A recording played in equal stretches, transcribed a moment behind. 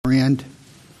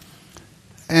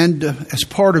And as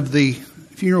part of the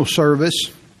funeral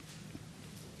service,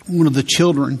 one of the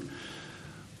children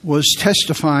was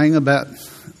testifying about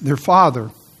their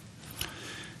father.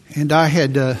 And I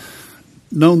had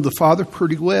known the father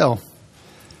pretty well.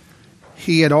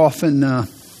 He had often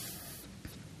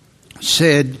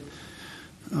said,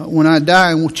 when I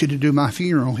die, I want you to do my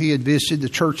funeral. He had visited the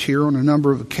church here on a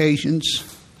number of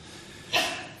occasions.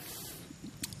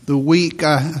 The week,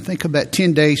 I think about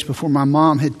 10 days before my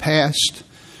mom had passed,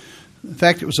 in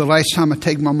fact, it was the last time I'd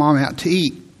taken my mom out to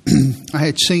eat. I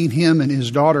had seen him and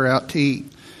his daughter out to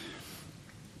eat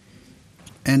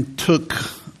and took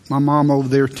my mom over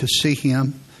there to see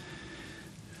him.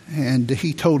 And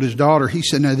he told his daughter, he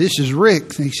said, now this is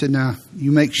Rick. And he said, now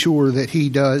you make sure that he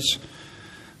does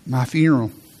my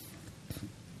funeral.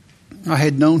 I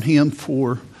had known him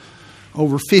for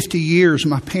over 50 years.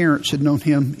 My parents had known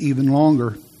him even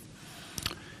longer.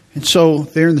 And so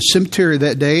there in the cemetery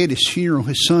that day at his funeral,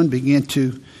 his son began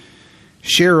to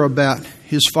share about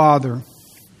his father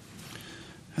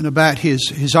and about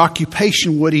his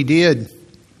occupation, what he did.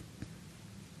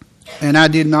 And I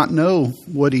did not know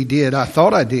what he did. I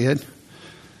thought I did.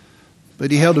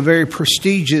 But he held a very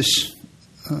prestigious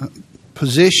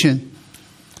position.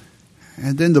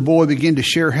 And then the boy began to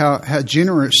share how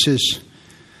generous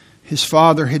his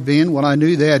father had been. Well, I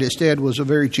knew that. His dad was a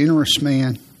very generous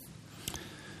man.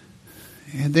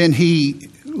 And then he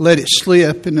let it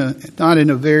slip not in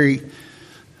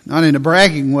a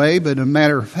bragging way, but a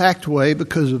matter-of-fact way,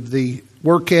 because of the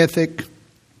work ethic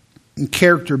and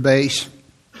character base,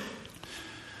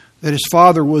 that his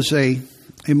father was a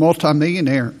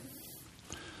multimillionaire.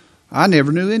 I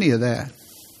never knew any of that.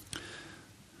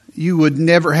 You would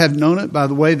never have known it by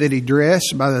the way that he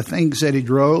dressed, by the things that he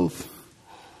drove.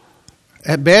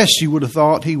 At best, you would have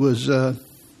thought he was, at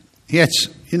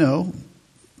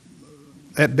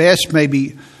best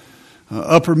maybe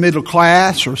upper middle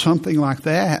class or something like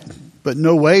that. But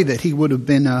no way that he would have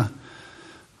been a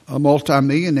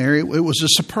multimillionaire. It was a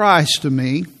surprise to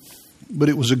me, but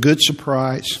it was a good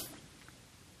surprise.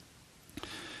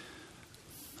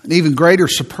 An even greater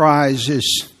surprise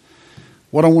is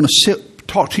what I want to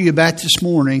talk to you about this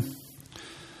morning,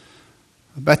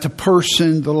 about the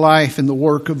person, the life, and the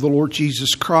work of the Lord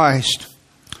Jesus Christ.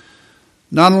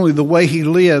 Not only the way he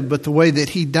lived, but the way that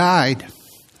he died,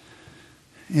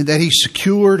 and that he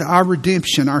secured our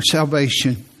redemption, our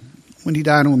salvation, when he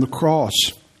died on the cross.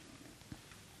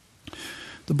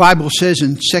 The Bible says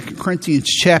in 2 Corinthians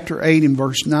chapter 8 and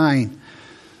verse 9,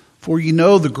 "For you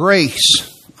know the grace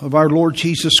of our Lord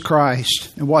Jesus Christ,"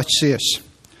 and watch this,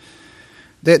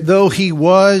 "that though he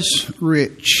was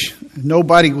rich,"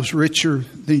 nobody was richer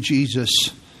than Jesus,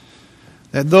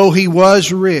 "that though he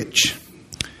was rich,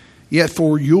 yet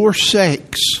for your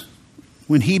sakes,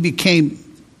 when he came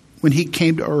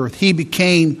to earth, he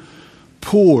became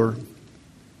poor,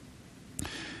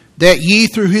 that ye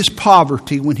through his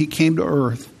poverty, when he came to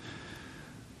earth,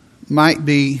 might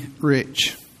be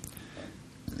rich."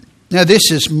 Now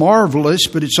this is marvelous,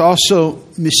 but it's also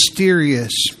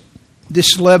mysterious.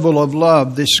 This level of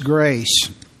love, this grace,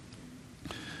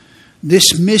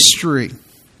 this mystery.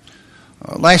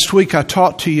 Last week I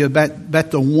talked to you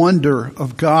about the wonder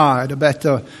of God, about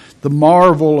the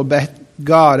marvel about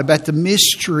God, about the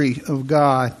mystery of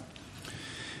God.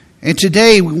 And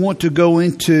today we want to go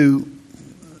into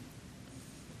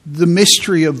the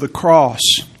mystery of the cross,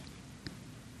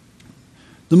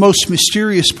 the most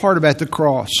mysterious part about the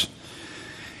cross.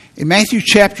 In Matthew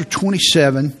chapter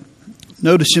 27,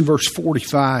 notice in verse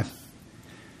 45,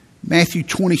 Matthew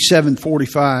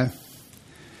 27:45.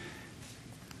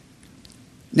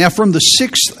 "Now from the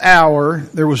 6th hour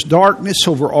there was darkness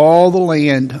over all the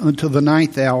land until the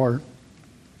 9th hour.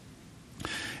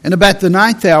 And about the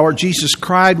 9th hour Jesus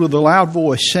cried with a loud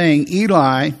voice, saying,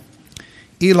 Eli,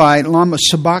 Eli, lama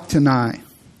sabachthani.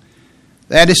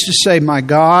 That is to say, my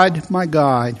God,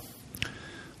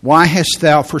 why hast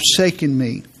thou forsaken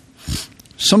me?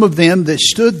 Some of them that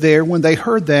stood there when they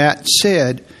heard that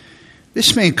said,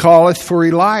 This man calleth for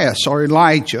Elias or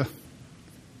Elijah.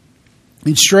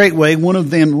 And straightway one of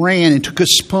them ran and took a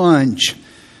sponge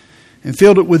and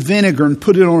filled it with vinegar and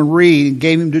put it on a reed and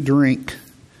gave him to drink.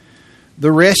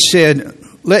 The rest said,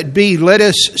 Let be, let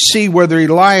us see whether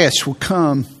Elias will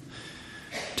come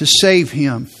to save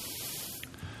him.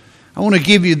 I want to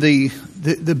give you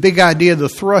the big idea, the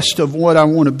thrust of what I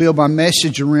want to build my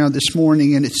message around this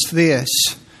morning, and it's this: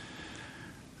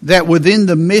 that within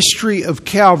the mystery of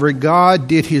Calvary, God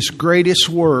did his greatest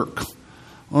work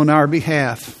on our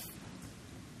behalf.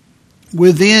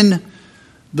 Within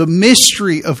the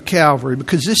mystery of Calvary,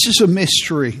 because this is a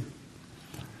mystery.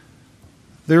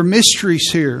 There are mysteries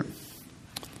here.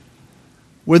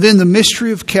 Within the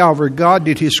mystery of Calvary, God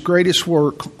did His greatest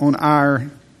work on our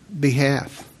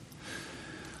behalf.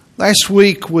 Last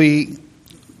week we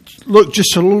looked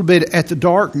just a little bit at the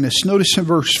darkness. Notice in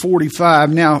verse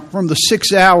 45, now from the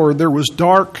 6th hour there was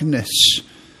darkness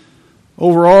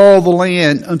over all the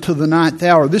land until the 9th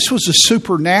hour. This was a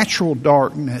supernatural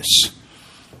darkness.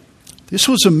 This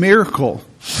was a miracle.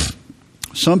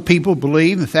 Some people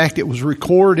believe, in fact it was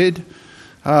recorded,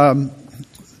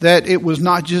 that it was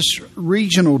not just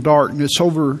regional darkness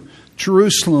over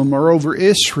Jerusalem or over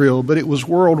Israel, but it was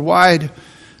worldwide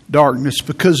darkness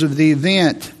because of the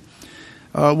event,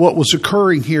 what was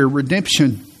occurring here,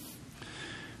 redemption.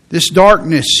 This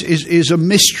darkness is a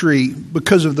mystery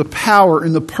because of the power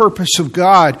and the purpose of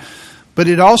God, but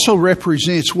it also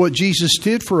represents what Jesus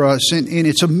did for us, and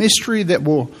it's a mystery that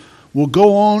will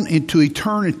go on into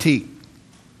eternity,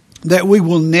 that we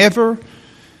will never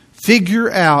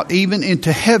figure out. Even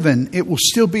into heaven, it will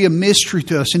still be a mystery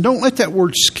to us. And don't let that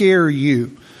word scare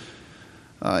you.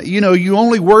 You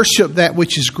only worship that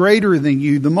which is greater than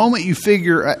you. The moment you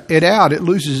figure it out, it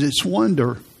loses its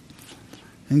wonder.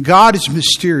 And God is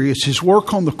mysterious. His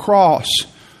work on the cross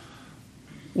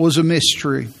was a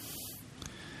mystery.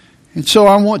 And so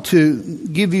I want to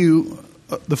give you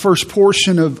the first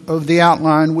portion of the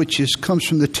outline, which comes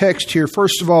from the text here.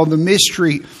 First of all, the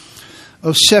mystery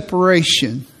of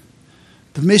separation.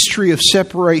 The mystery of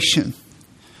separation.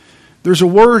 There's a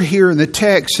word here in the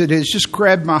text that has just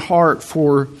grabbed my heart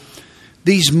for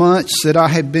these months that I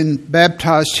have been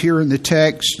baptized here in the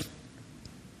text.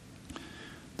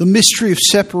 The mystery of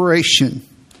separation.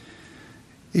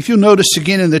 If you'll notice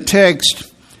again in the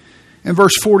text, in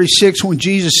verse 46, when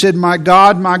Jesus said, my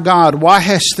God, why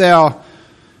hast thou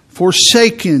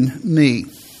forsaken me?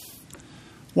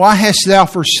 Why hast thou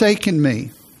forsaken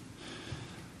me?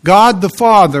 God the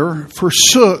Father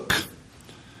forsook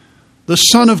the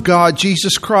Son of God,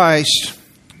 Jesus Christ,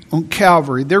 on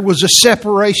Calvary. There was a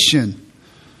separation.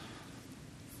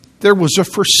 There was a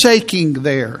forsaking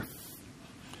there.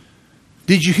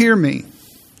 Did you hear me?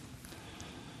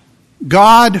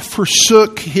 God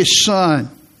forsook His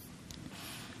Son.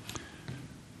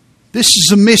 This is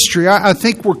a mystery. I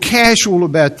think we're casual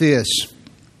about this.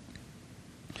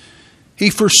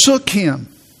 He forsook Him.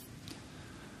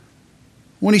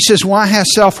 When He says, why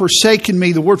hast thou forsaken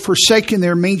me? The word forsaken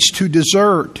there means to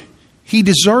desert. He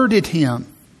deserted Him.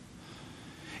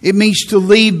 It means to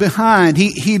leave behind.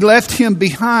 He left Him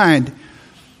behind.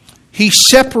 He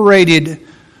separated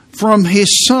from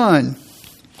His Son.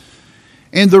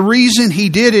 And the reason He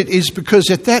did it is because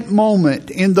at that moment,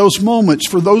 in those moments,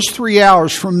 for those 3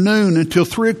 hours from noon until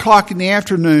 3 o'clock in the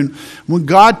afternoon, when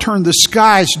God turned the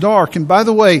skies dark, and by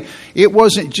the way, it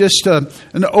wasn't just an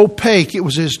opaque, it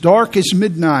was as dark as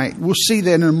midnight. We'll see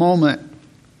that in a moment.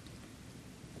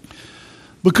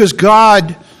 Because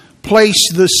God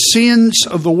placed the sins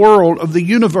of the world, of the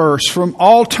universe, from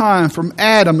all time, from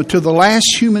Adam until the last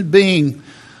human being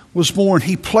was born,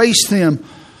 He placed them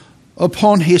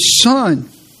upon His Son.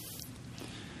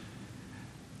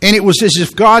 And it was as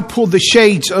if God pulled the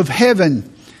shades of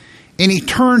heaven and He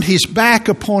turned His back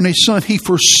upon His Son. He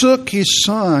forsook His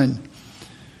Son.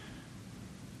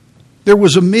 There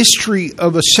was a mystery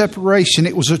of a separation.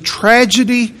 It was a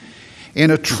tragedy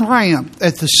and a triumph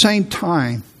at the same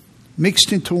time,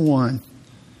 mixed into one.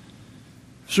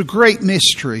 It's a great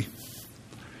mystery.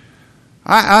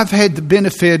 I've had the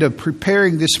benefit of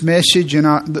preparing this message, and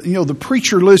the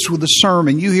preacher lives with a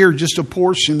sermon. You hear just a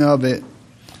portion of it.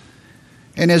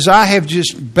 And as I have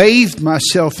just bathed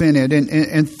myself in it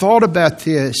and thought about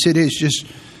this, it has just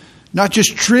not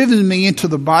just driven me into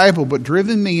the Bible, but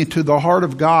driven me into the heart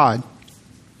of God.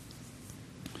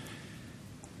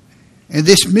 And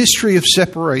this mystery of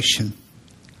separation.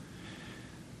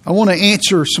 I want to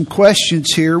answer some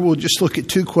questions here. We'll just look at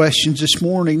 2 questions this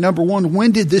morning. Number 1,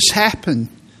 when did this happen?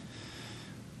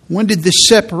 When did this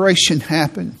separation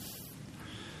happen?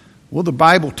 Well, the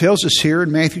Bible tells us here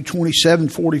in Matthew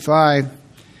 27:45.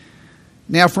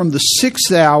 Now from the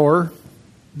 6th hour,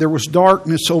 there was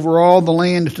darkness over all the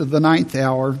land to the 9th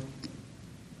hour.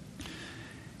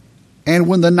 And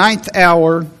when the 9th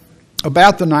hour,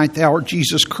 about the 9th hour,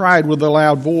 Jesus cried with a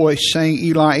loud voice, saying,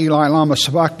 Eli, Eli, lama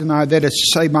sabachthani, that is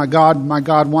to say, my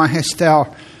God, why hast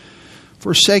thou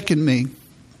forsaken me?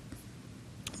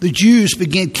 The Jews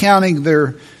began counting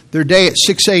their day at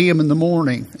 6 a.m. in the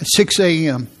morning, at 6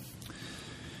 a.m.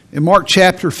 In Mark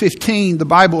chapter 15, the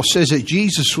Bible says that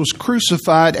Jesus was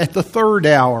crucified at the 3rd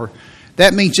hour.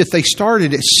 That means if they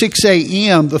started at 6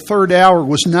 a.m., the 3rd hour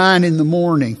was 9 in the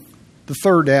morning, the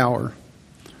 3rd hour.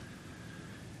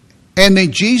 And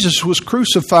then Jesus was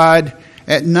crucified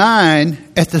at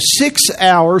 9, at the 6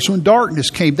 hours when darkness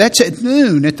came. That's at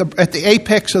noon, at the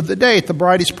apex of the day, at the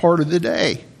brightest part of the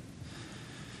day.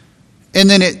 And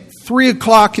then at 3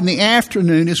 o'clock in the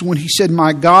afternoon is when he said,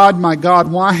 my God,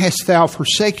 why hast thou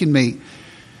forsaken me?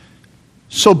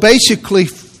 So basically,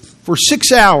 for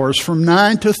 6 hours, from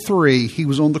 9 to 3, he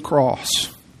was on the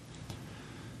cross.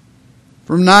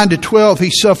 From 9 to 12, he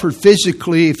suffered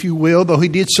physically, if you will, though he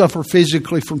did suffer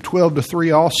physically from 12 to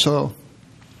 3 also.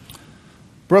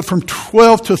 But from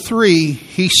 12 to 3,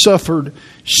 he suffered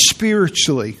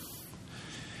spiritually.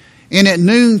 And at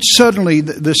noon, suddenly,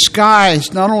 the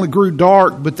skies not only grew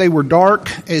dark, but they were dark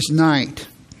as night.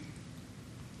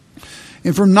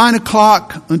 And from 9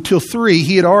 o'clock until 3,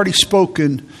 he had already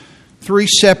spoken 3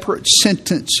 separate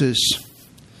sentences.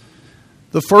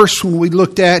 The first one we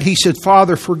looked at, he said,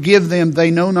 Father, forgive them,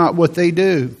 they know not what they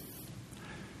do.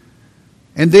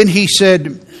 And then he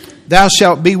said, Thou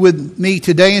shalt be with me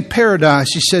today in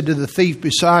paradise, he said to the thief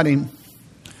beside him.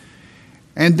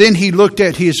 And then he looked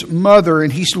at his mother,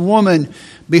 and he said, Woman,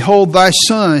 behold thy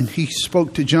son. He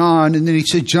spoke to John, and then he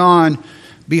said, John,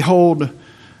 behold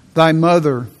thy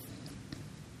mother.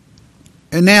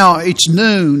 And now it's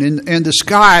noon, and the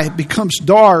sky becomes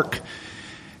dark.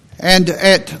 And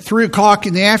at 3 o'clock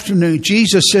in the afternoon,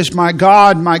 Jesus says, my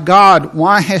God,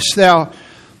 why hast thou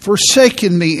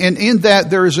forsaken me? And in that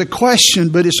there is a question,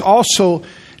 but it's also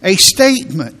a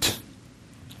statement.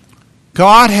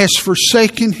 God has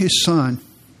forsaken his Son.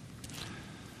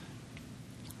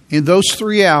 In those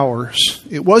 3 hours,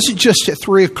 it wasn't just at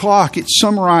 3 o'clock, it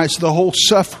summarized the whole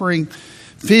suffering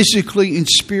physically and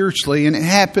spiritually, and it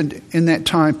happened in that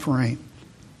time frame.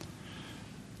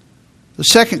 The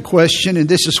second question, and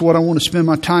this is what I want to spend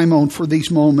my time on for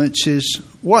these moments, is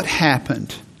what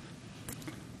happened?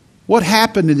 What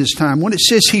happened in this time? When it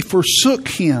says he forsook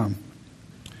him,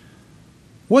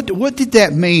 what did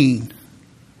that mean?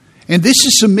 And this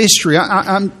is a mystery.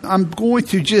 I'm going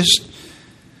to just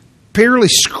barely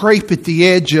scrape at the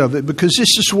edge of it, because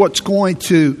this is what's going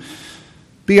to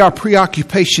be our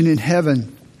preoccupation in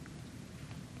heaven.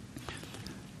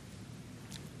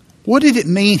 What did it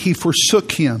mean he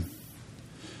forsook him?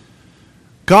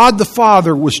 God the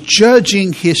Father was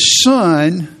judging his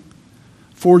Son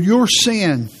for your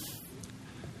sin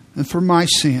and for my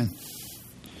sin.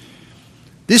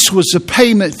 This was the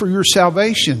payment for your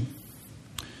salvation.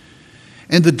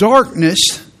 And the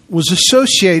darkness was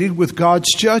associated with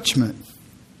God's judgment.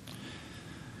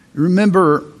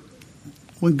 Remember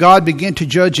when God began to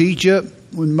judge Egypt,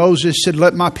 when Moses said,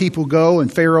 let my people go,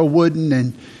 and Pharaoh wouldn't,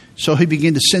 and so he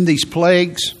began to send these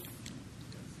plagues.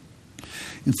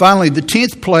 And finally, the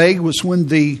 10th plague was when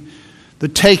the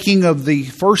taking of the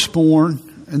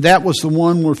firstborn, and that was the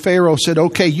one where Pharaoh said,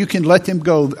 okay, you can let them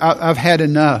go. I've had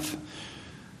enough.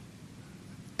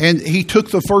 And he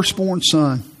took the firstborn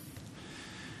son.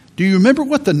 Do you remember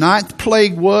what the 9th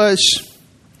plague was?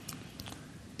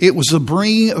 It was the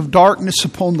bringing of darkness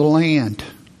upon the land.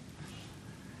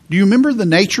 Do you remember the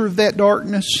nature of that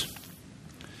darkness?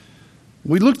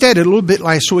 We looked at it a little bit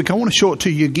last week. I want to show it to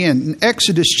you again. In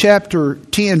Exodus chapter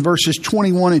 10, verses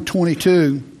 21 and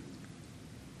 22.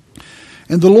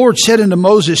 And the Lord said unto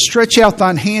Moses, stretch out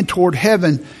thine hand toward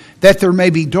heaven, that there may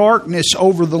be darkness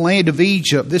over the land of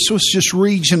Egypt. This was just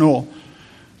regional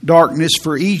darkness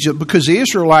for Egypt, because the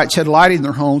Israelites had light in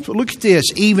their homes. But look at this,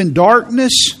 even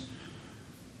darkness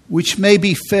which may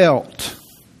be felt.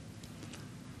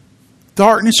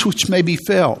 Darkness which may be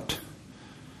felt.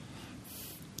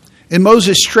 And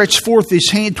Moses stretched forth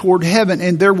his hand toward heaven,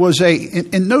 and there was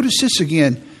and notice this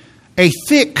again, a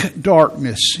thick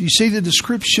darkness. You see the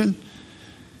description?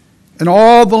 And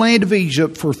all the land of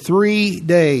Egypt for 3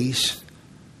 days.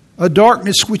 A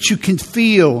darkness which you can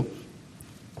feel.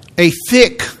 A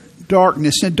thick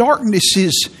darkness. Now, darkness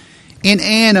is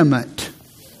inanimate,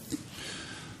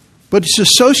 but it's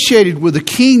associated with the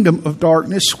kingdom of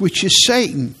darkness, which is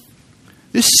Satan.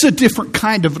 This is a different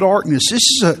kind of darkness.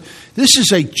 This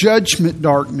is a judgment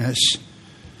darkness.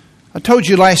 I told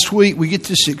you last week we get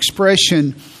this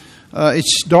expression,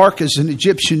 it's dark as an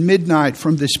Egyptian midnight,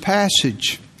 from this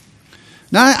passage.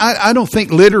 Now, I don't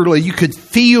think literally you could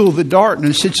feel the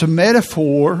darkness. It's a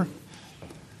metaphor,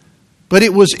 but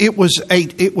it was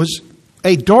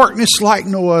a darkness like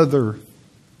no other.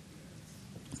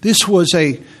 This was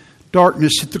a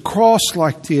darkness at the cross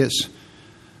like this.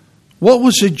 What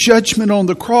was the judgment on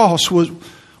the cross?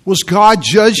 Was God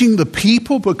judging the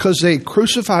people because they had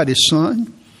crucified his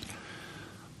son?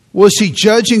 Was he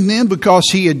judging them because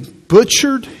he had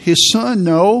butchered his son?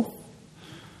 No.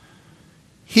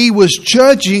 He was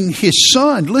judging his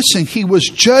son. Listen, he was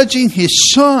judging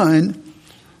his son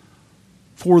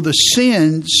for the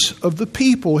sins of the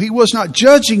people. He was not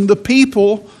judging the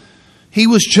people. He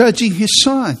was judging His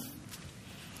Son.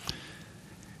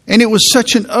 And it was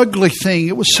such an ugly thing.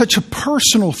 It was such a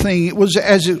personal thing. It was,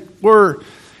 as it were,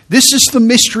 this is the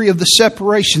mystery of the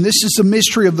separation. This is the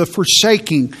mystery of the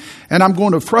forsaking. And I'm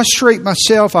going to frustrate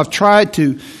myself. I've tried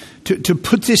to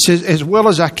put this as well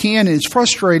as I can, and it's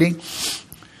frustrating.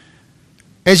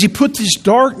 As He put this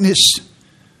darkness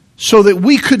so that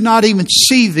we could not even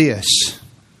see this.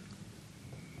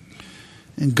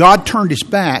 And God turned His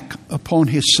back upon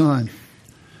His Son.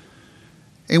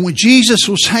 And when Jesus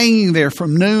was hanging there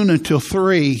from noon until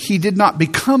 3, He did not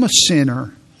become a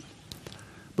sinner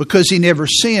because He never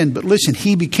sinned. But listen,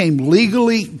 He became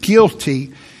legally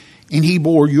guilty, and He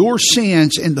bore your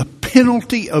sins and the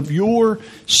penalty of your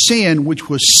sin, which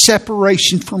was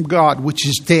separation from God, which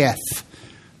is death.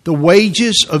 The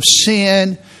wages of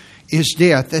sin is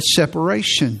death. That's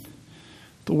separation.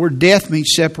 The word death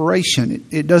means separation.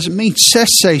 It doesn't mean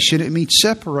cessation. It means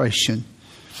separation.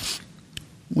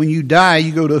 When you die,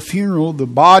 you go to a funeral, the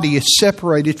body is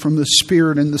separated from the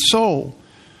spirit and the soul.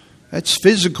 That's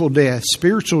physical death.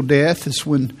 Spiritual death is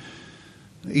when,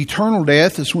 eternal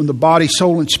death is when the body,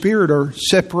 soul, and spirit are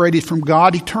separated from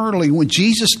God eternally. When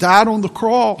Jesus died on the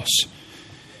cross,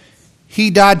 He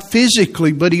died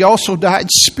physically, but He also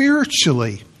died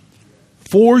spiritually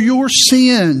for your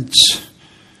sins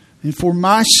and for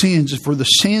my sins and for the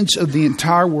sins of the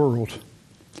entire world.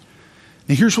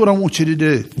 Now here's what I want you to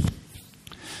do.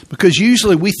 Because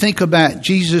usually we think about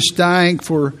Jesus dying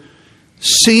for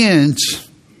sins,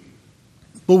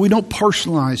 but we don't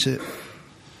personalize it.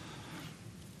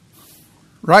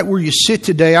 Right where you sit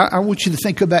today, I want you to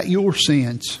think about your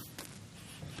sins.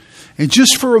 And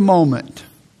just for a moment,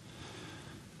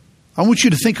 I want you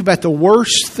to think about the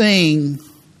worst thing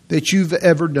that you've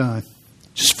ever done.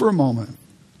 Just for a moment.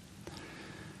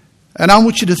 And I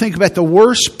want you to think about the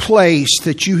worst place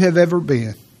that you have ever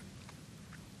been.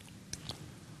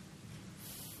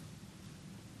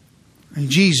 And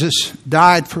Jesus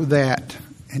died for that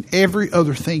and every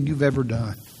other thing you've ever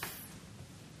done.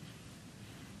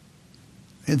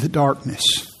 In the darkness.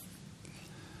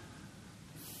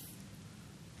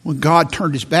 When God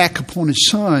turned His back upon His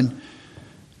Son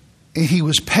and He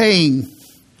was paying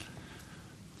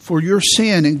for your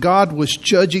sin, and God was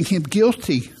judging Him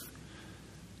guilty.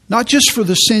 Not just for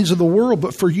the sins of the world,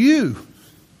 but for you.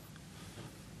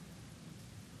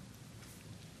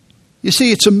 You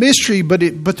see, it's a mystery, but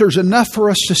there's enough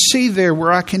for us to see there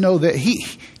where I can know that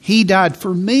He died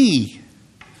for me.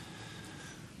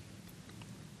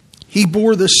 He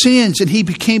bore the sins and He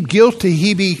became guilty.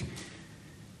 He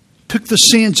took the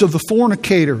sins of the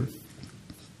fornicator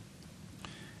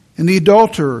and the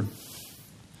adulterer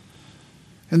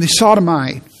and the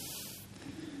sodomite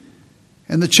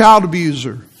and the child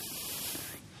abuser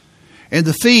and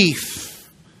the thief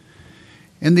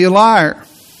and the liar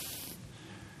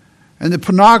and the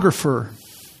pornographer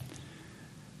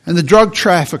and the drug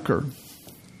trafficker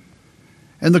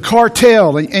and the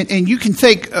cartel. And you can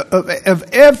think of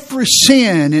every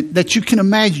sin that you can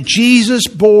imagine. Jesus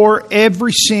bore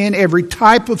every sin, every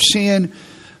type of sin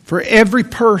for every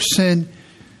person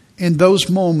in those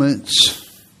moments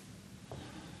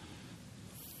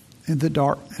in the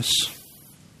darkness.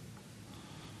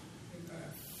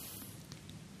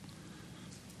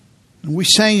 And we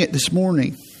sang it this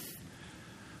morning.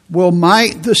 Well,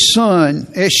 might the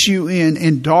sun, S-U-N,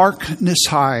 in darkness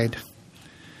hide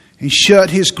and shut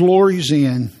His glories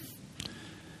in.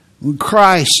 When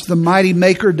Christ, the mighty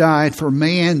Maker, died for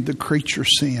man, the creature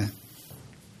sin.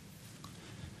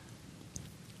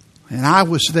 And I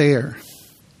was there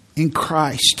in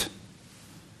Christ,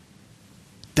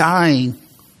 dying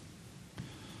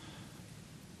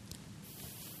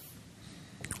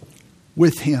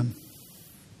with Him.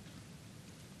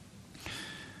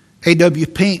 A.W.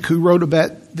 Pink, who wrote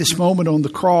about this moment on the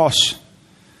cross,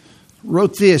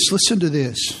 wrote this. Listen to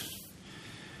this.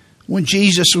 When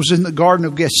Jesus was in the Garden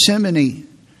of Gethsemane,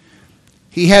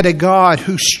 He had a God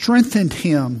who strengthened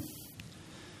Him.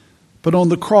 But on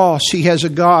the cross, He has a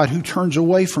God who turns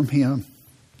away from Him.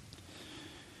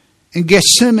 In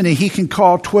Gethsemane, He can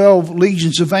call 12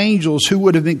 legions of angels who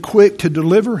would have been quick to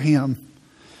deliver Him.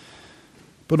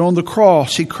 But on the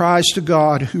cross, He cries to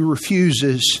God who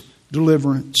refuses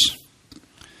deliverance.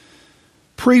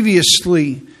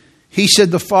 Previously, He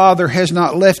said the Father has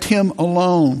not left Him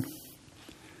alone,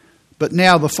 but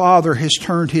now the Father has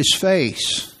turned His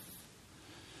face.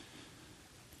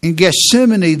 In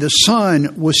Gethsemane, the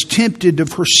Son was tempted to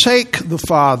forsake the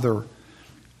Father,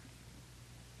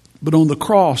 but on the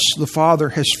cross, the Father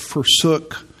has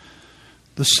forsook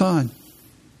the Son.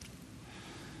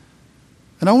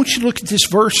 And I want you to look at this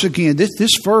verse again.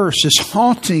 This verse is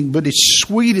haunting, but it's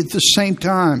sweet at the same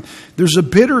time. There's a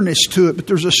bitterness to it, but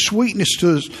there's a sweetness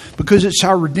to it because it's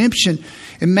our redemption.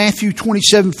 In Matthew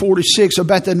 27:46,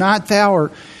 about the 9th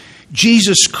hour,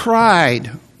 Jesus cried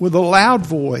with a loud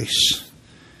voice,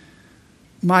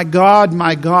 my God,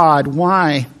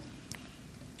 why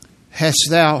hast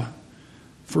thou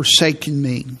forsaken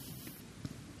me?"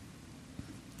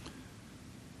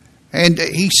 And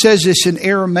he says this in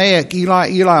Aramaic, Eli,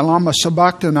 Eli, lama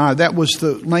sabachthani. That was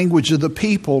the language of the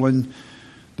people, and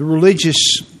the religious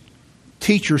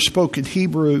teacher spoke in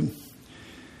Hebrew.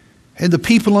 And the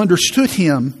people understood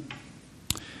him.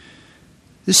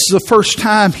 This is the first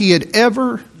time he had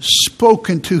ever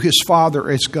spoken to his Father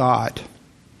as God.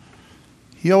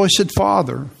 He always said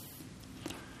Father.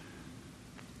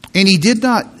 And he did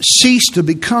not cease to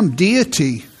become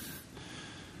deity.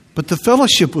 But the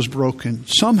fellowship was broken.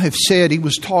 Some have said he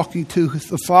was talking to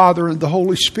the Father and the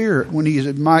Holy Spirit when he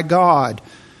said, my God,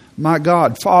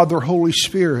 Father, Holy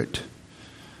Spirit.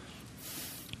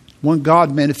 One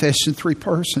God manifests in three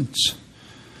persons.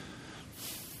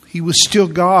 He was still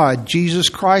God. Jesus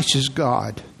Christ is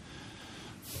God.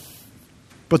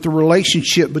 But the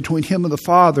relationship between him and the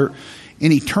Father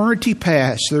in eternity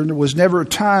past, there was never a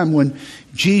time when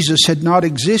Jesus had not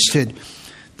existed.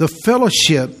 The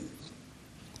fellowship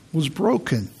was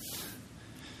broken.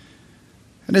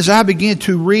 And as I began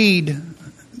to read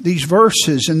these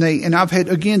verses, and I've had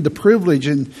again the privilege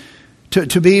and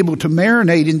to be able to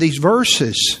marinate in these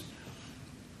verses,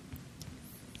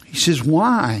 he says,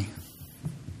 why?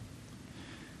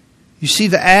 You see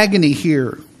the agony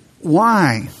here.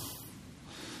 Why?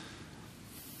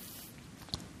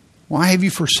 Why have you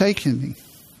forsaken me?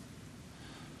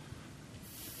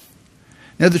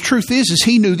 Now the truth is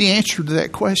he knew the answer to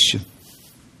that question.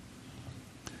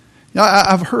 Now,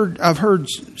 I've heard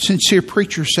sincere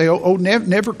preachers say,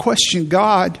 never question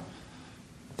God.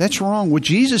 That's wrong. Well,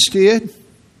 Jesus did.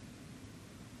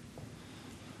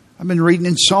 I've been reading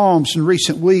in Psalms in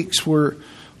recent weeks where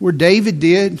David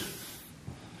did.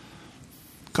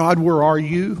 God, where are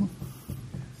you?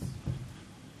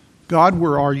 God,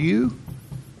 where are you?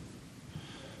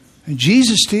 And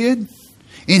Jesus did.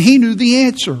 And he knew the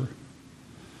answer.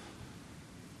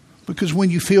 Because when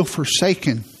you feel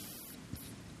forsaken,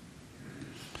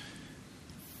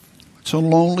 it's a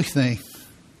lonely thing.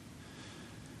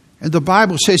 And the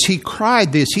Bible says he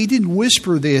cried this. He didn't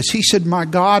whisper this. He said, my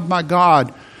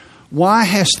God, why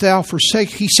hast thou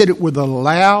forsaken? He said it with a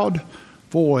loud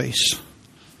voice.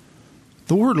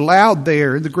 The word loud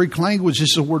there in the Greek language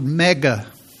is the word mega.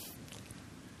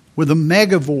 With a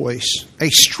mega voice, a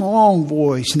strong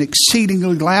voice, an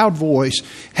exceedingly loud voice,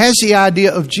 has the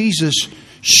idea of Jesus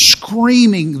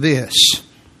screaming this.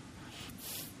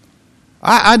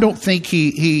 I don't think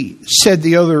he said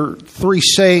the other three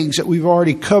sayings that we've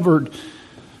already covered.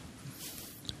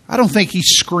 I don't think he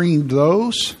screamed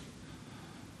those.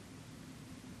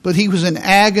 But he was in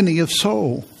agony of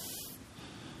soul.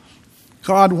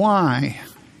 God, why?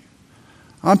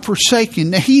 I'm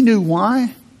forsaken. Now, he knew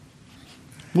why.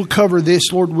 We'll cover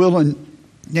this, Lord willing,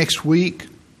 next week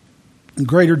in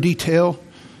greater detail.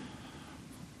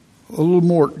 A little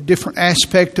more different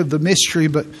aspect of the mystery,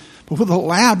 but with a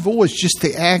loud voice, just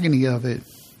the agony of it.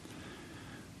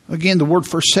 Again, the word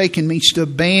forsaken means to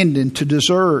abandon, to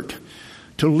desert,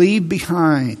 to leave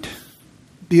behind.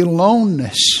 The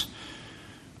aloneness,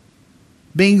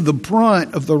 being the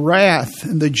brunt of the wrath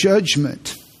and the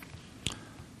judgment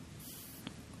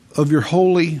of your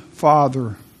holy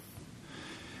Father.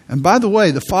 And by the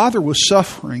way, the Father was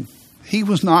suffering. He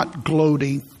was not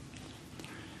gloating.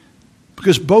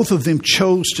 Because both of them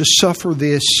chose to suffer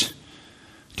this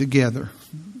together.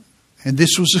 And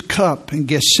this was a cup in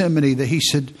Gethsemane that he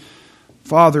said,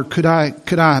 Father, could I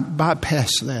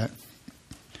bypass that?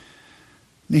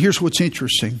 Now here's what's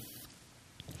interesting.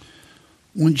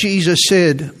 When Jesus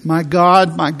said, my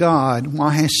God,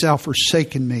 why hast thou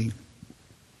forsaken me?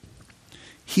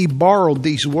 He borrowed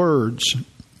these words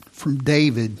from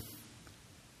David.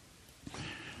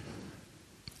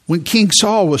 When King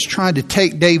Saul was trying to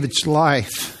take David's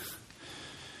life,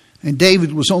 and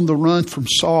David was on the run from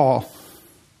Saul,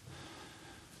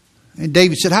 and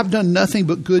David said, I've done nothing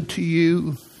but good to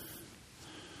you.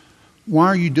 Why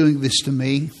are you doing this to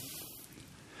me?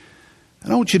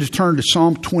 And I want you to turn to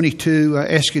Psalm 22. I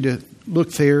ask you to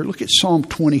look there. Look at Psalm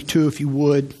 22 if you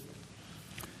would.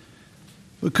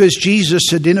 Because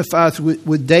Jesus identifies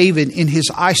with David in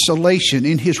his isolation,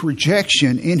 in his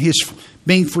rejection, in his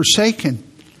being forsaken.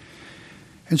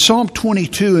 In Psalm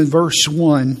 22 and verse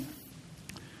 1,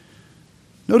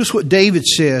 notice what David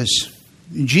says.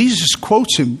 And Jesus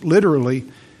quotes him literally.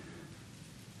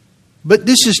 But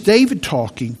this is David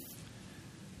talking.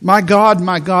 My God,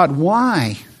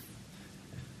 why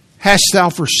hast thou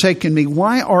forsaken me?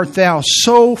 Why art thou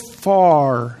so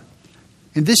far?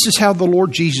 And this is how the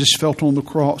Lord Jesus felt on the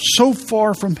cross. So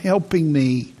far from helping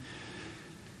me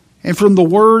and from the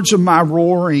words of my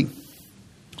roaring.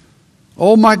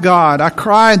 Oh my God, I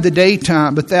cry in the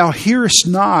daytime, but thou hearest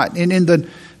not. And in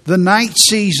the night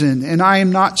season, and I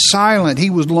am not silent. He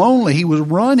was lonely. He was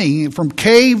running from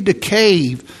cave to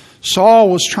cave. Saul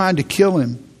was trying to kill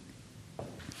him.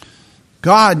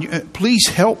 God, please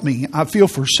help me. I feel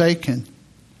forsaken.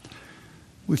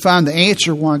 We find the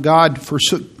answer why God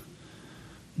forsook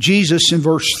Jesus in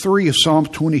verse 3 of Psalm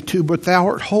 22. But thou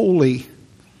art holy.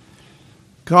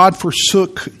 God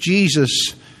forsook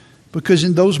Jesus because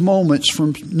in those moments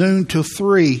from noon till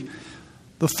 3,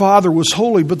 the Father was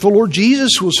holy, but the Lord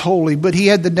Jesus was holy, but He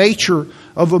had the nature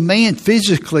of a man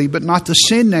physically, but not the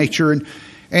sin nature.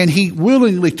 And He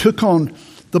willingly took on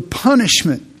the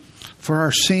punishment for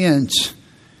our sins.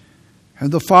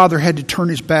 And the Father had to turn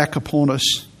His back upon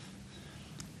us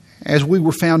as we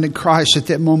were found in Christ at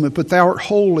that moment. But thou art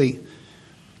holy.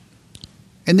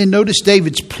 And then notice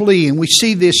David's plea, and we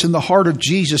see this in the heart of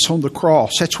Jesus on the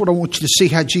cross. That's what I want you to see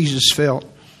how Jesus felt.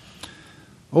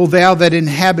 O thou that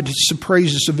inhabitest the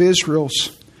praises of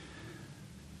Israel's.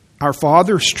 Our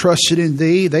fathers trusted in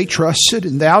thee. They trusted,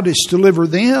 and thou didst deliver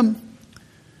them.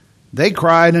 They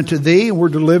cried unto thee, and were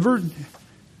delivered.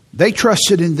 They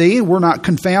trusted in thee, and were not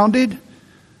confounded.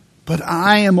 But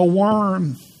I am a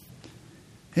worm,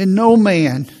 and no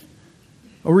man,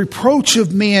 a reproach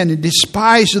of men, and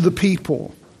despise of the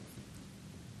people.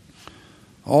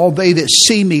 All they that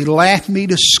see me laugh me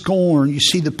to scorn. You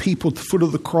see the people at the foot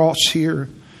of the cross here.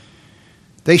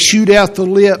 They shoot out the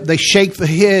lip. They shake the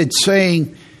head,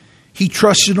 saying, He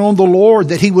trusted on the Lord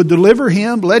that He would deliver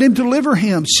him. Let Him deliver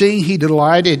him, seeing He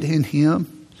delighted in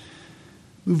him.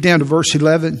 Move down to verse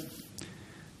 11.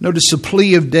 Notice the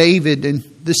plea of David, and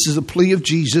this is a plea of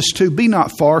Jesus too. Be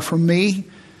not far from me,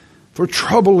 for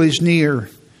trouble is near.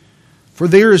 For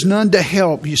there is none to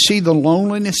help. You see the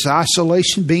loneliness,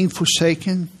 isolation, being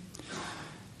forsaken.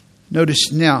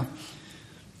 Notice now,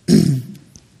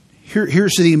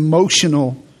 here's the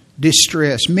emotional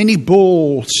distress. Many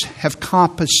bulls have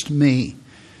compassed me.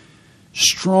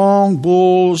 Strong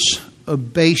bulls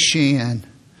of Bashan.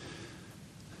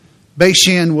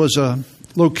 Bashan was a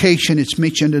location, it's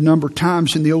mentioned a number of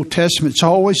times in the Old Testament. It's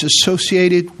always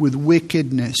associated with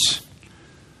wickedness.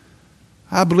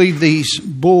 I believe these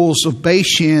bulls of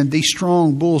Bashan, these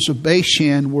strong bulls of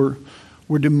Bashan were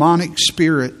demonic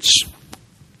spirits.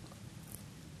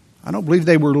 I don't believe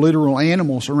they were literal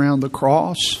animals around the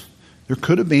cross. There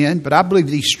could have been, but I believe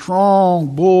these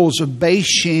strong bulls of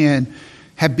Bashan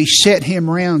have beset him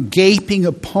around, gaping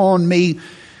upon me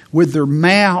with their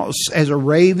mouths as a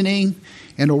ravening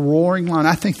and a roaring lion.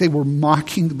 I think they were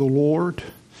mocking the Lord.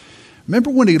 Remember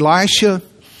when Elisha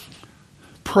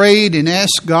prayed and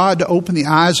asked God to open the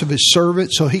eyes of His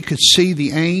servant so he could see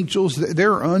the angels?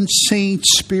 There are unseen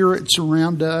spirits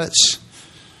around us.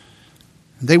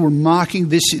 They were mocking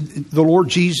the Lord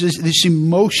Jesus, this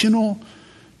emotional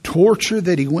torture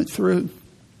that He went through.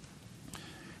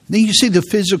 Then you see the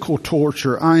physical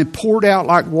torture. I am poured out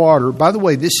like water. By the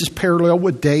way, this is parallel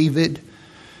with David.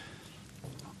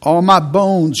 All my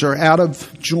bones are out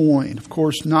of joint. Of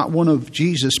course, not one of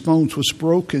Jesus' bones was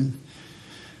broken.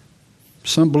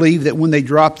 Some believe that when they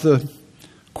dropped the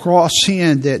cross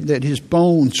in, that His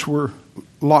bones were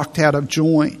locked out of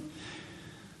joint.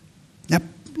 Now,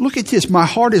 look at this. My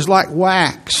heart is like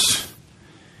wax.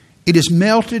 It is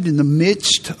melted in the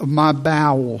midst of my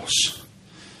bowels.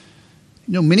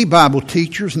 You know, many Bible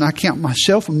teachers, and I count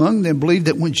myself among them, believe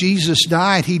that when Jesus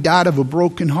died, He died of a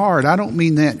broken heart. I don't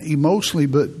mean that emotionally,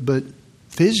 but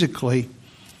physically.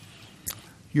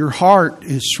 Your heart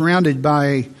is surrounded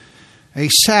by a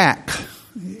sac.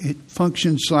 It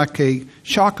functions like a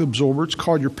shock absorber. It's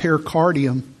called your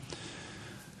pericardium.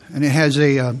 And it has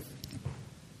a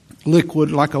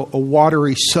liquid, like a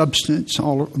watery substance,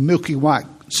 a milky white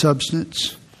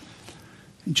substance.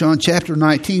 In John chapter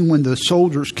 19, when the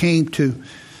soldiers came to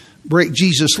break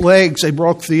Jesus' legs, they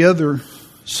broke the other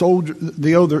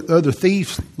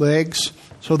thief's legs,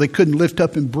 so they couldn't lift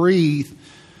up and breathe.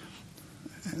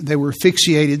 They were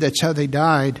asphyxiated. That's how they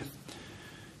died.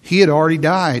 He had already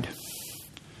died.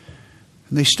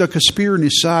 And they stuck a spear in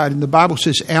His side. And the Bible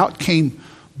says, out came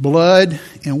blood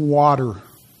and water.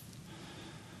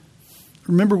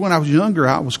 Remember when I was younger,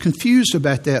 I was confused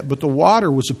about that. But the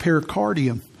water was a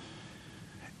pericardium.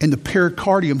 And the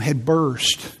pericardium had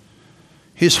burst.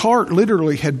 His heart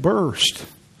literally had burst.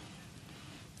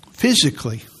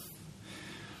 Physically.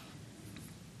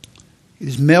 It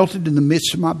is melted in the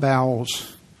midst of my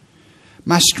bowels.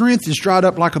 My strength is dried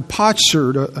up like a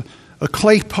potsherd, a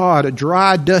clay pot, a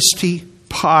dry, dusty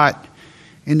pot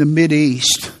in the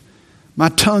Mideast. My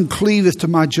tongue cleaveth to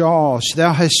my jaws.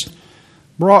 Thou hast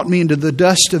brought me into the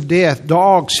dust of death.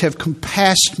 Dogs have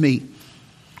compassed me.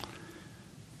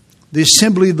 The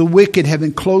assembly of the wicked have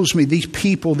enclosed me. These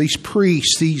people, these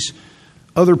priests, these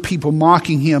other people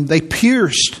mocking him. They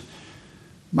pierced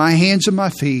my hands and my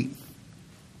feet.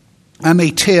 I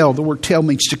may tell. The word tell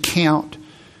means to count.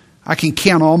 I can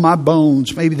count all my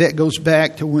bones. Maybe that goes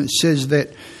back to when it says that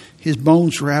his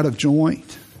bones were out of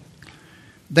joint.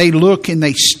 They look and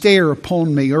they stare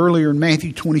upon me. Earlier in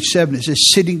Matthew 27, it says,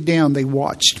 sitting down, they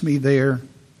watched me there.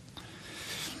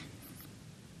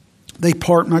 They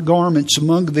part my garments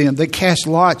among them. They cast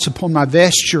lots upon my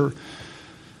vesture.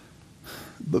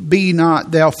 But be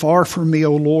not thou far from me,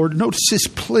 O Lord. Notice this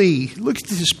plea. Look at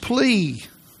this plea.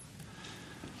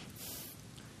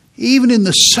 Even in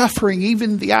the suffering,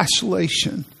 even in the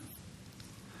isolation.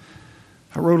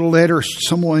 I wrote a letter to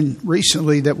someone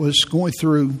recently that was going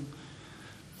through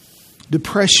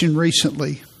depression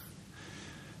recently.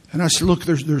 And I said, look,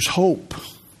 there's hope.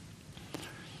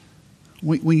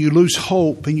 When you lose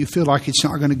hope and you feel like it's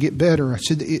not going to get better, I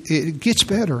said, it gets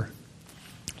better.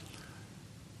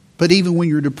 But even when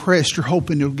you're depressed, you're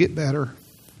hoping it'll get better.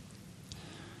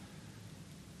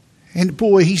 And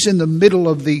boy, he's in the middle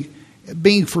of the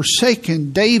being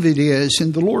forsaken. David is,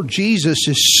 and the Lord Jesus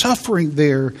is suffering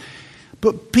there.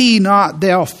 But be not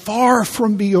thou far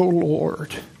from me, O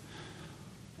Lord.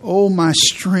 O my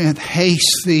strength,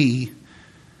 haste thee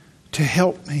to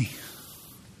help me.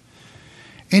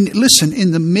 And listen,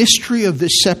 in the mystery of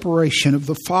this separation of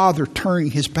the Father turning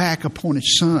his back upon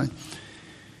his Son,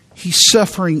 he's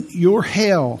suffering your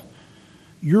hell,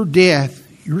 your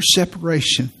death, your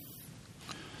separation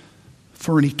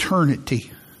for an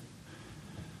eternity.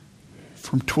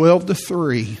 From 12 to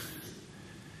 3,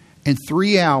 in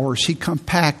 3 hours, he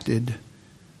compacted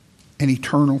an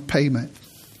eternal payment.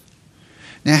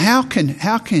 Now, how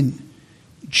can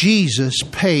Jesus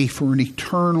pay for an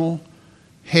eternal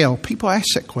hell? People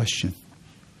ask that question.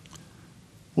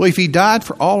 Well, if he died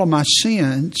for all of my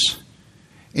sins,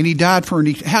 and he died for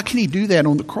how can he do that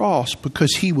on the cross?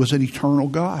 Because he was an eternal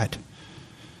God.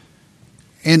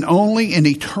 And only an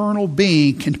eternal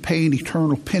being can pay an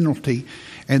eternal penalty.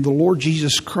 And the Lord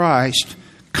Jesus Christ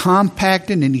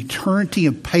compacted an eternity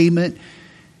of payment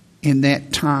in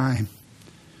that time.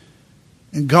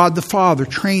 And God the Father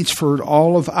transferred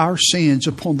all of our sins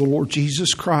upon the Lord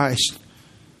Jesus Christ.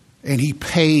 And he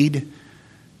paid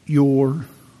your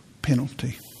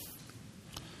penalty.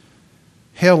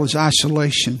 Hell is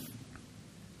isolation.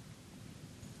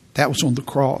 That was on the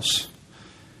cross.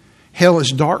 Hell is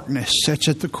darkness. That's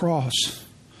at the cross.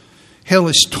 Hell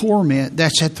is torment.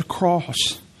 That's at the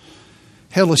cross.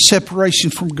 Hell is separation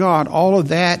from God. All of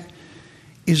that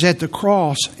is at the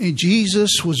cross. And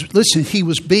Jesus he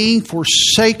was being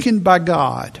forsaken by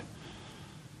God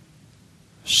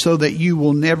so that you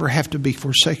will never have to be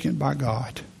forsaken by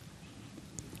God.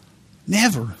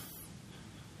 Never.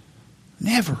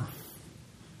 Never.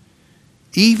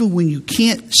 Even when you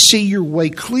can't see your way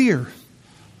clear.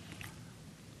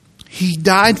 He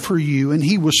died for you and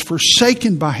he was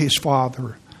forsaken by his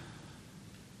Father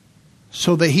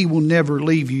so that he will never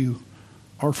leave you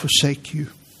or forsake you.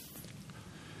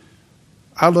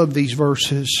 I love these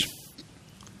verses.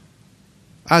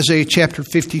 Isaiah chapter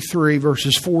 53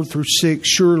 verses 4 through 6.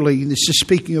 Surely, and this is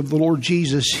speaking of the Lord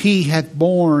Jesus, he hath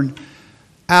borne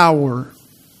the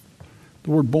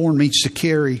word borne means to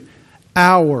carry,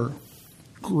 our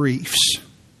griefs.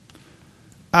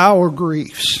 Our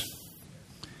griefs.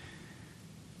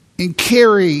 And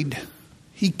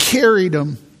he carried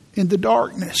them in the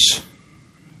darkness.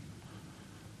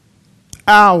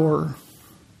 Our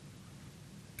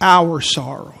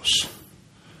sorrows.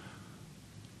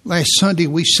 Last Sunday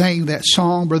we sang that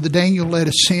song. Brother Daniel led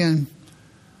us in.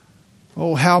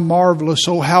 Oh, how marvelous,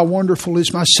 oh, how wonderful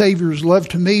is my Savior's love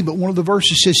to me. But one of the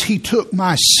verses says, he took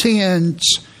my sins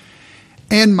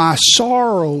and my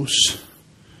sorrows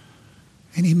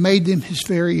and he made them his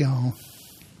very own.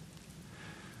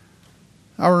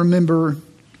 I remember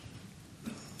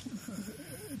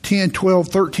 10, 12,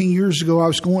 13 years ago, I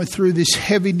was going through this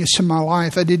heaviness in my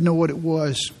life. I didn't know what it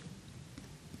was.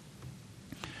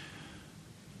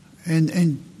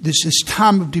 And this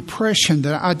time of depression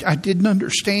that I didn't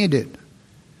understand it.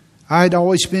 I had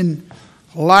always been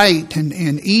light and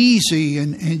easy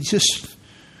and just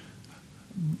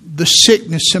the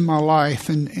sickness in my life.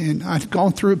 And I'd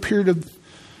gone through a period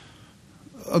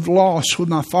of loss with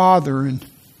my father and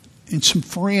some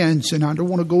friends, and I don't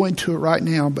want to go into it right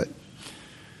now, but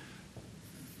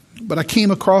But I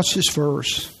came across this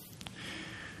verse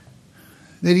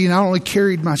that He not only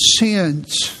carried my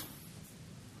sins,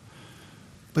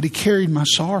 but He carried my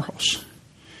sorrows.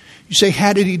 You say,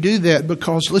 how did He do that?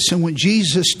 Because, listen, when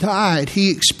Jesus died,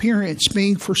 He experienced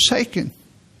being forsaken.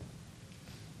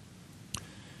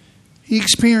 He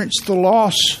experienced the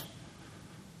loss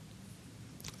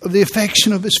of the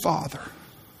affection of His Father.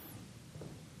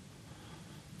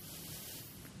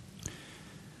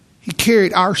 He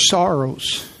carried our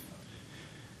sorrows.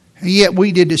 And yet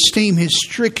we did esteem Him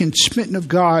stricken, smitten of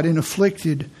God, and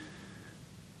afflicted.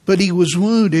 But He was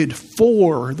wounded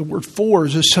for, the word for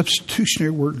is a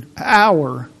substitutionary word,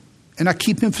 our. And I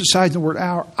keep emphasizing the word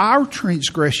our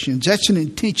transgressions. That's an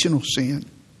intentional sin.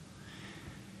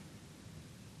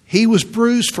 He was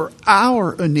bruised for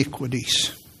our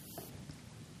iniquities.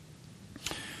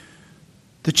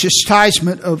 The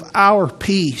chastisement of our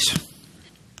peace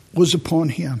was upon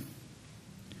Him.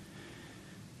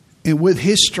 And with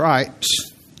His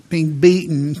stripes, being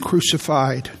beaten,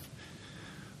 crucified,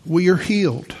 we are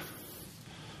healed.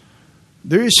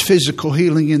 There is physical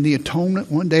healing in the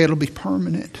atonement. One day it'll be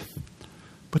permanent.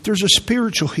 But there's a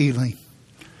spiritual healing.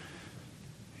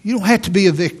 You don't have to be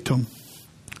a victim.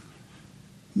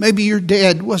 Maybe your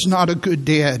dad was not a good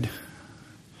dad.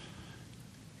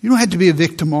 You don't have to be a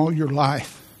victim all your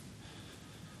life.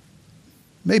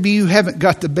 Maybe you haven't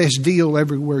got the best deal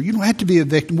everywhere. You don't have to be a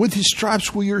victim. With His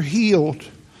stripes we are healed.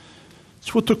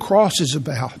 That's what the cross is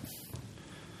about.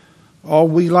 All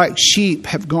we like sheep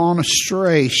have gone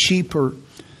astray. Sheep are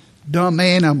dumb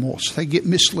animals. They get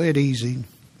misled easy.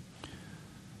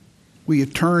 We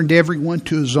have turned everyone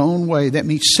to his own way. That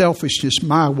means selfishness,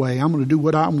 my way. I'm going to do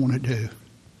what I want to do.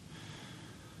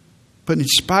 But in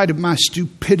spite of my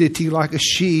stupidity like a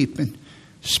sheep, and in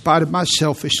spite of my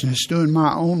selfishness, doing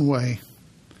my own way,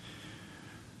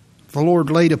 the Lord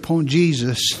laid upon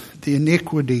Jesus the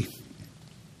iniquity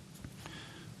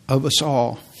of us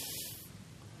all.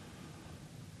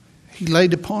 He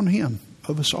laid upon Him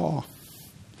of us all.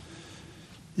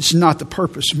 This is not the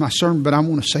purpose of my sermon, but I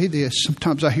want to say this.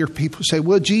 Sometimes I hear people say,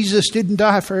 well, Jesus didn't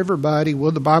die for everybody.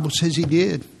 Well, the Bible says He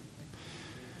did.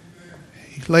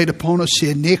 He laid upon us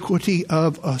the iniquity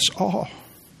of us all.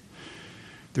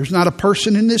 There's not a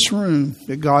person in this room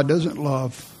that God doesn't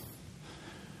love.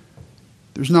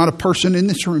 There's not a person in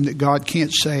this room that God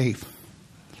can't save.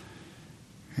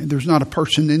 And there's not a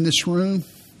person in this room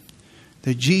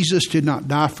that Jesus did not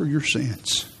die for your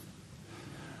sins.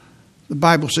 The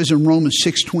Bible says in Romans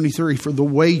 6:23, for the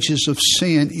wages of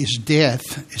sin is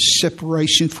death, is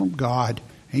separation from God.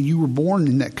 And you were born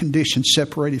in that condition,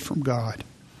 separated from God.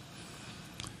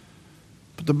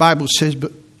 But the Bible says,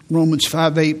 but Romans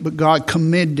 5:8, but God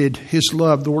commended His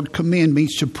love. The word commend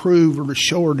means to prove or to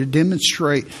show or to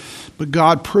demonstrate. But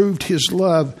God proved His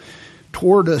love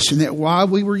toward us in that while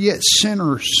we were yet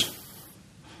sinners,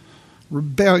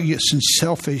 rebellious and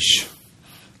selfish,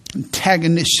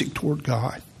 antagonistic toward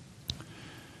God.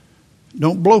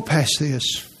 Don't blow past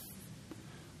this.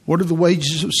 What are the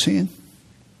wages of sin?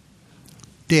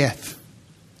 Death.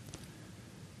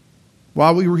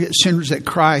 While we were yet sinners, that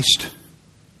Christ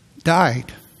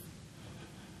died.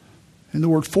 And the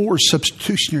word for is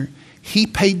substitutionary. He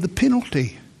paid the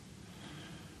penalty.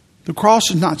 The cross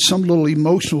is not some little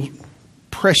emotional,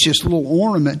 precious little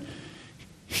ornament.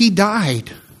 He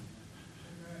died.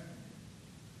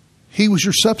 He was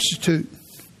your substitute.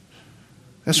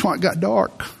 That's why it got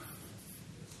dark.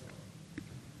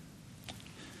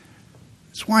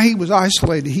 That's why He was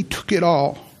isolated. He took it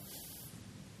all.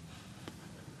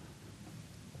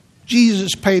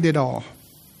 Jesus paid it all.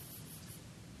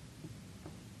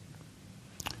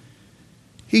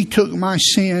 He took my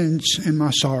sins and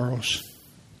my sorrows.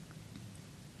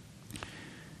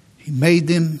 He made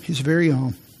them His very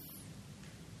own.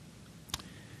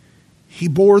 He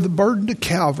bore the burden to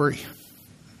Calvary.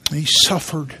 He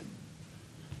suffered.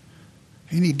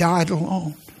 And He died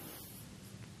alone.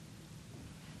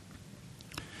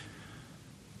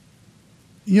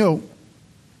 You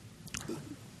know,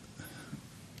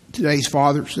 today's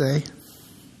Father's Day.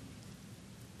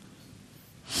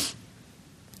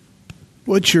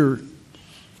 What your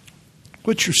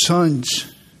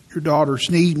sons, your daughters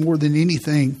need more than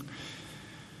anything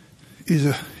is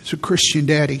a Christian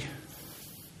daddy.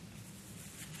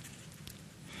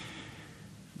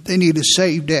 They need a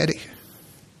saved daddy.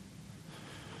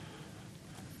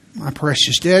 My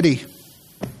precious daddy.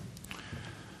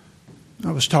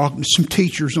 I was talking to some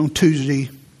teachers on Tuesday.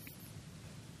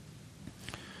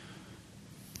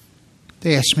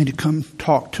 They asked me to come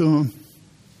talk to them.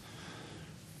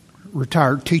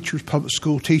 Retired teachers, public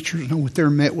school teachers, and I went there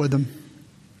and met with them.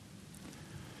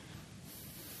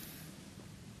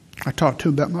 I talked to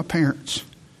him about my parents.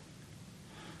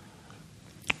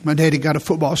 My daddy got a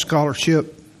football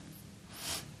scholarship.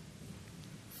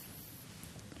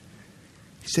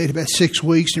 He stayed about 6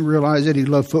 weeks and realized that he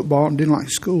loved football and didn't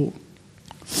like school.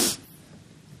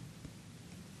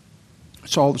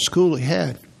 That's all the school he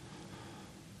had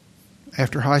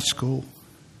after high school.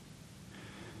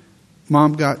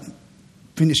 Mom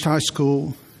finished high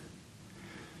school.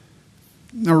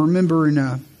 I remember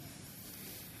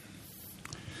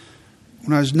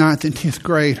when I was 9th and 10th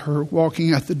grade, her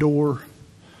walking out the door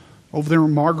over there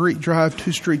on Marguerite Drive,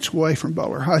 2 streets away from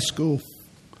Butler High School,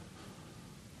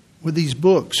 with these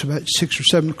books about 6 or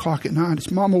 7 o'clock at night.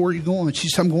 It's, Mama, where are you going? She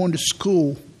said, I'm going to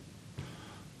school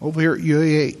over here at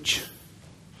UAH.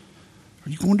 Are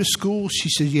you going to school? She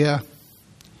said, yeah.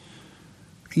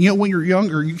 And you know, when you're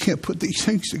younger, you can't put these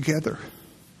things together.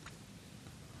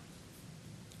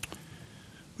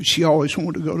 But she always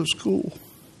wanted to go to school.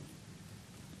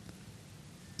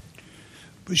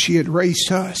 But she had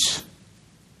raised us.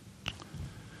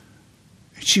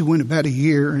 And she went about a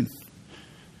year, and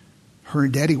her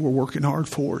and Daddy were working hard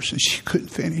for us, and she couldn't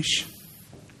finish.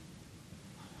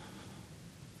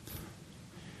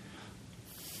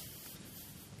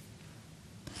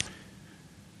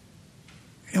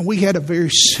 And we had a very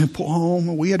simple home,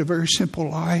 and we had a very simple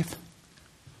life.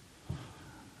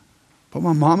 But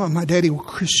my mama and my daddy were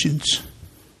Christians.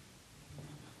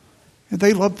 And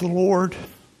they loved the Lord.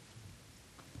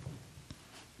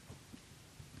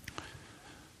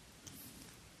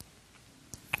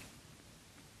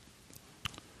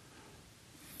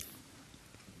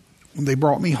 When they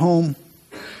brought me home,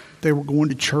 they were going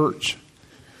to church.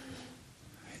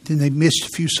 Then they missed a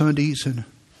few Sundays, and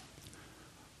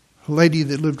a lady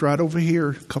that lived right over here,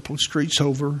 a couple of streets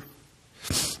over,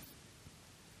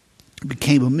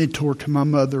 became a mentor to my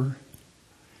mother.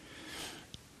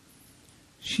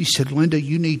 She said, Linda,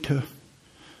 you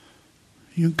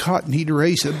and Cotton need to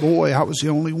raise that boy. I was the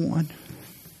only one.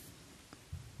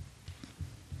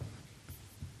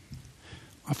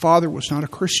 My father was not a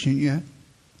Christian yet.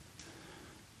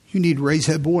 You need to raise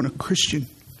that boy in a Christian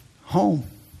home.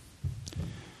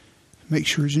 Make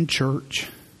sure he's in church.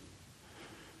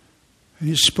 And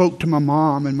he spoke to my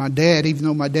mom and my dad, even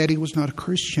though my daddy was not a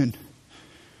Christian.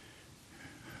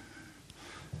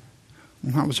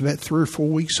 When I was about 3 or 4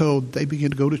 weeks old, they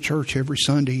began to go to church every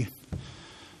Sunday.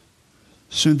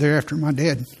 Soon thereafter, my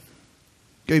dad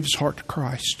gave his heart to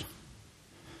Christ.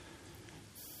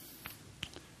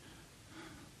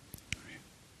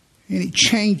 And he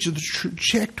changed the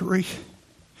trajectory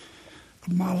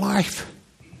of my life.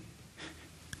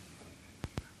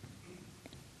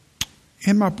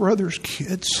 And my brother's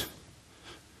kids.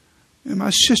 And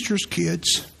my sister's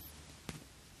kids.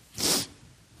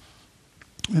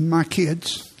 And my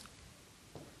kids.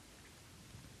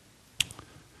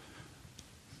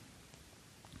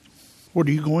 What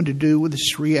are you going to do with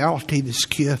this reality, this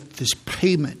gift, this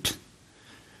payment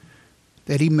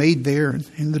that he made there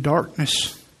in the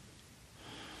darkness?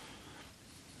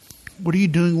 What are you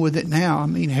doing with it now? I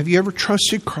mean, have you ever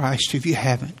trusted Christ? If you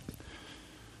haven't,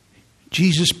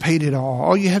 Jesus paid it all.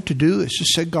 All you have to do is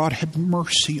just say, God, have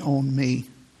mercy on me.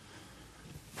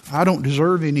 I don't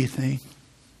deserve anything.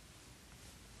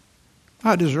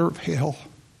 I deserve hell.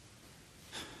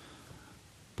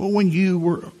 But when you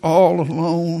were all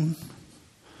alone,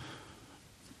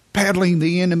 battling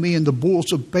the enemy and the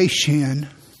bulls of Bashan,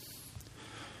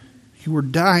 you were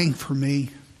dying for me.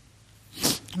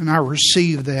 And I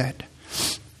received that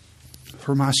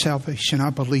for my salvation.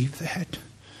 I believe that.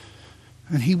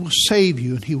 And he will save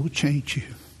you and he will change you.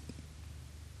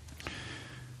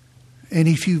 And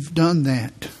if you've done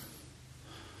that,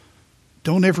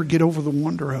 don't ever get over the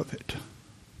wonder of it.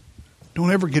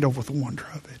 Don't ever get over the wonder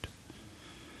of it.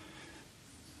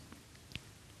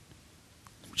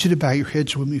 I want you to bow your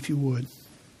heads with me if you would.